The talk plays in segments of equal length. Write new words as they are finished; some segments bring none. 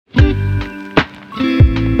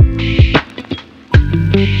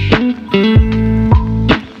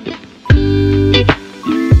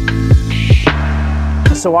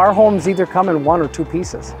So our homes either come in 1 or 2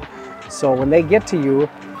 pieces. So when they get to you,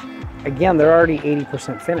 again, they're already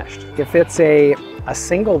 80% finished. If it's a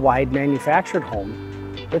single wide manufactured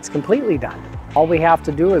home, it's completely done. All we have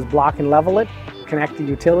to do is block and level it, connect the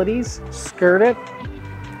utilities, skirt it,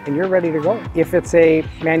 and you're ready to go. If it's a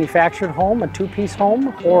manufactured home, a 2-piece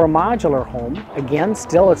home, or a modular home, again,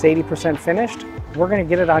 still it's 80% finished. We're gonna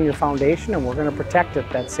get it on your foundation and we're gonna protect it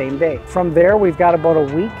that same day. From there, we've got about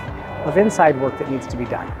a week of inside work that needs to be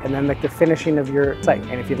done, and then like the finishing of your site.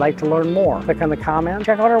 And if you'd like to learn more, click on the comment,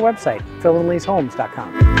 check out our website,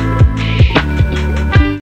 philandleeshomes.com.